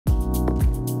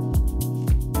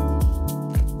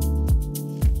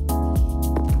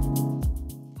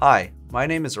Hi, my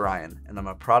name is Ryan, and I'm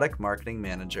a Product Marketing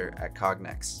Manager at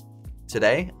Cognex.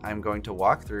 Today, I'm going to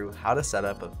walk through how to set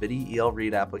up a ViDi EL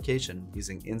Read application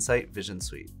using Insight Vision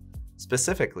Suite.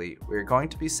 Specifically, we're going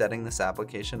to be setting this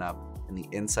application up in the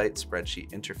Insight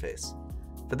spreadsheet interface.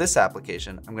 For this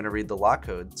application, I'm going to read the lot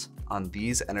codes on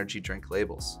these energy drink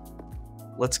labels.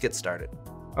 Let's get started.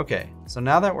 Okay, so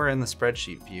now that we're in the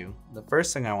spreadsheet view, the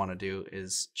first thing I want to do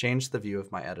is change the view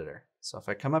of my editor. So if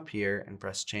I come up here and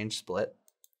press Change Split,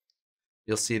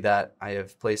 you'll see that I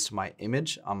have placed my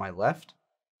image on my left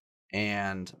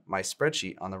and my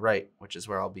spreadsheet on the right, which is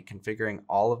where I'll be configuring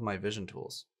all of my vision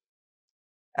tools.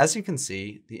 As you can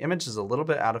see, the image is a little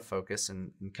bit out of focus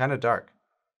and kind of dark.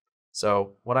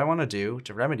 So what I want to do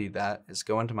to remedy that is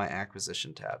go into my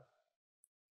Acquisition tab.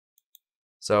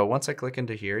 So once I click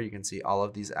into here, you can see all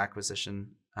of these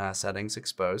acquisition settings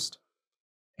exposed.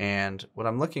 And what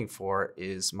I'm looking for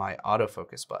is my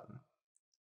autofocus button.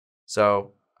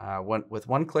 So with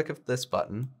one click of this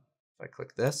button, if I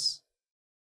click this,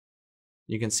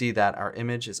 you can see that our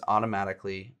image is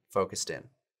automatically focused in.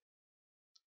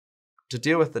 To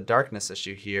deal with the darkness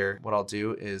issue here, what I'll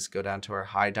do is go down to our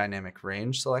high dynamic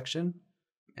range selection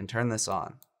and turn this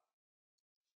on.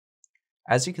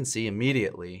 As you can see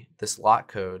immediately, this lot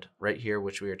code right here,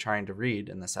 which we are trying to read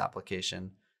in this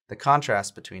application, the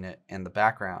contrast between it and the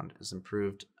background is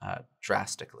improved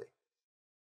drastically.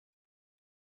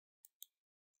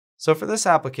 So for this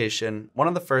application, one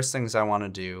of the first things I want to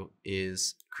do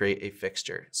is create a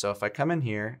fixture. So if I come in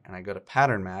here and I go to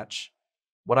pattern match,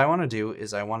 what I want to do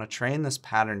is I want to train this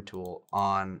pattern tool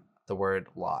on the word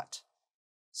lot.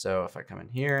 So if I come in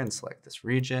here and select this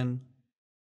region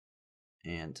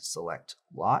and select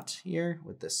lot here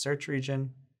with this search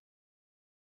region,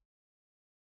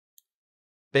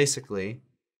 basically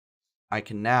I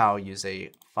can now use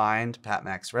a find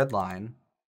PatMax red line.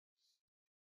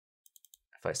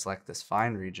 If I select this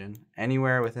find region,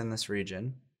 anywhere within this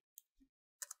region,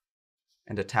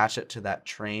 and attach it to that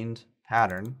trained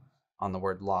pattern on the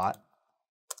word lot,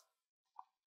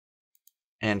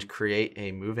 and create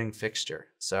a moving fixture.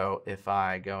 So if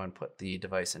I go and put the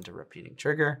device into repeating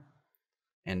trigger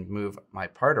and move my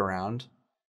part around,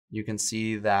 you can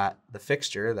see that the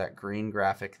fixture, that green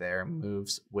graphic there,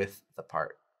 moves with the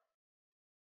part.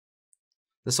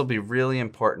 This will be really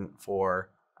important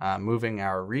for moving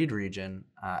our read region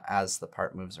as the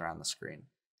part moves around the screen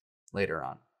later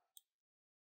on.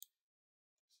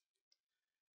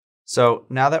 So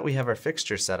now that we have our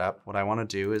fixture set up, what I want to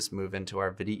do is move into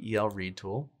our ViDi EL Read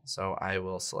tool. So I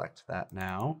will select that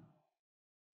now.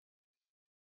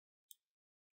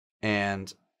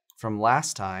 And from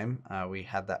last time, we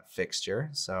had that fixture.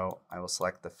 So I will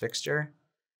select the fixture,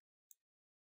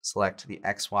 select the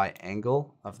XY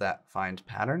angle of that find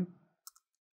pattern,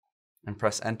 and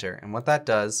press enter. And what that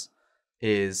does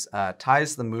is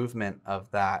ties the movement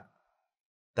of that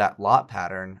lot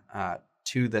pattern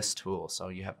to this tool. So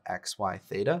you have X, Y,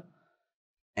 theta.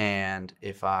 And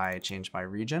if I change my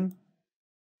region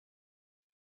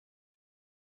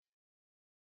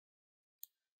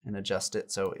and adjust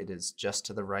it so it is just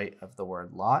to the right of the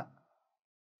word lot,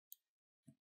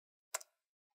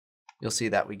 you'll see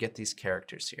that we get these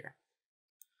characters here.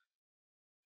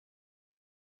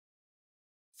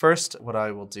 First, what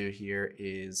I will do here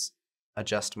is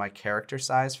adjust my character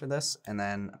size for this, and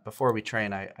then before we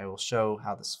train, I will show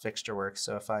how this fixture works.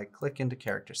 So if I click into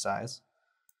character size,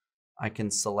 I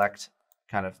can select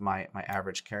kind of my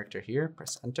average character here,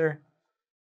 press enter,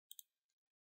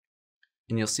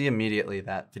 and you'll see immediately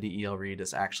that ViDi EL Read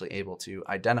is actually able to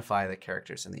identify the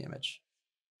characters in the image.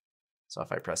 So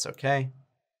if I press OK,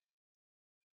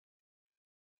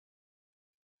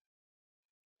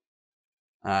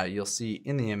 you'll see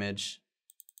in the image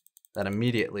that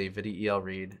immediately ViDi EL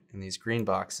Read in these green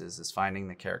boxes is finding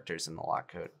the characters in the lot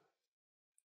code.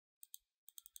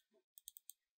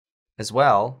 As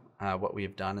well, what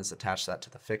we've done is attach that to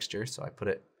the fixture. So I put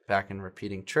it back in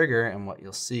repeating trigger, and what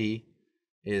you'll see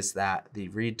is that the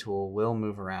read tool will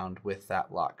move around with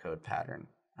that lot code pattern,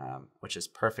 which is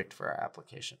perfect for our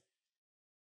application.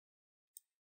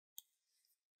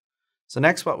 So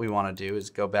next, what we want to do is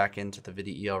go back into the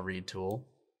ViDi EL Read tool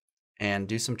and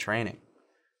do some training.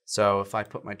 So if I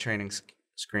put my training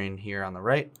screen here on the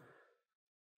right,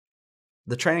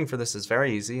 the training for this is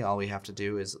very easy. All we have to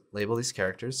do is label these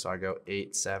characters. So I go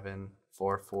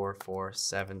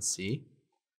 8744447C,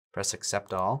 press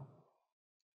accept all.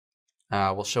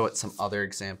 We'll show it some other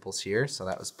examples here. So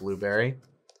that was blueberry.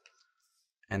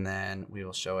 And then we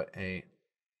will show it a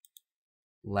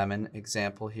lemon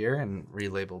example here and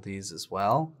relabel these as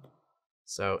well.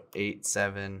 So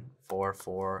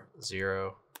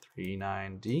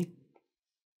 8744039D.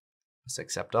 Let's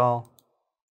accept all.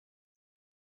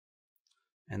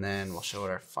 And then we'll show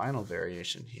our final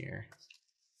variation here,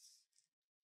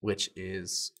 which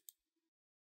is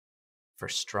for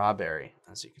strawberry,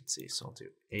 as you can see. So we'll do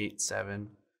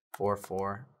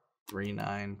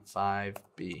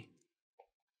 8744395B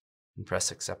and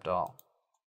press accept all.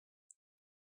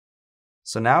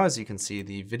 So now, as you can see,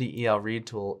 the ViDi EL Read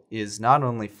tool is not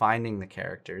only finding the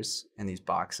characters in these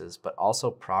boxes, but also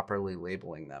properly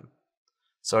labeling them.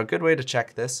 So a good way to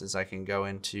check this is I can go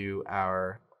into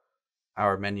our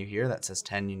menu here that says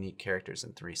 10 unique characters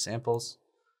and 3 samples.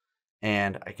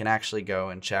 And I can actually go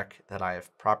and check that I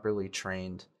have properly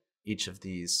trained each of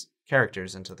these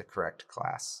characters into the correct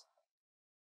class.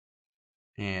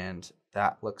 And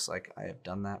that looks like I have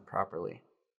done that properly.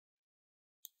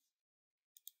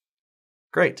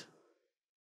 Great.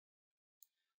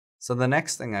 So the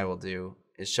next thing I will do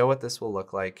is show what this will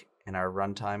look like in our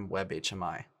runtime web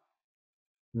HMI.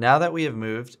 Now that we have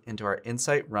moved into our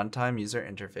Insight runtime user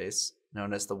interface,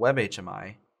 known as the web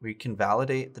HMI, we can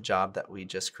validate the job that we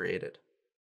just created.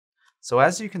 So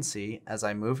as you can see, as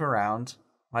I move around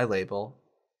my label,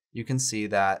 you can see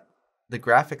that the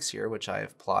graphics here, which I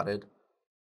have plotted,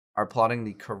 are plotting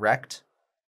the correct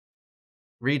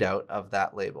readout of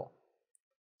that label.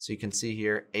 So you can see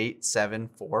here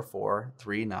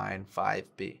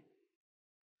 8744395B.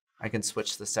 I can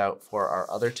switch this out for our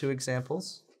other 2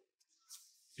 examples.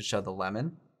 To show the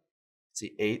lemon,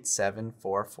 see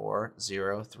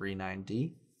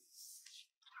 8744039D.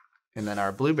 And then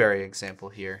our blueberry example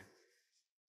here,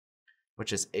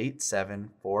 which is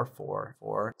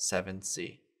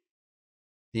 8744447C.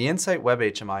 The Insight Web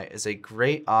HMI is a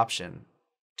great option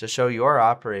to show your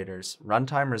operators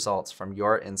runtime results from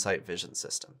your Insight Vision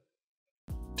system.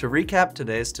 To recap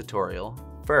today's tutorial,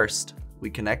 first, we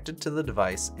connected to the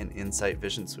device in Insight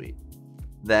Vision Suite.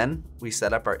 Then, we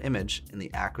set up our image in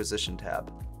the Acquisition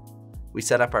tab. We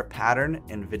set up our pattern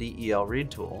in ViDi EL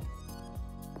Read tool.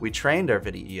 We trained our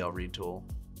ViDi EL Read tool.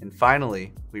 And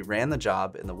finally, we ran the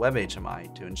job in the Web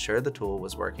HMI to ensure the tool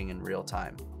was working in real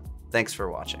time. Thanks for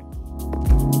watching.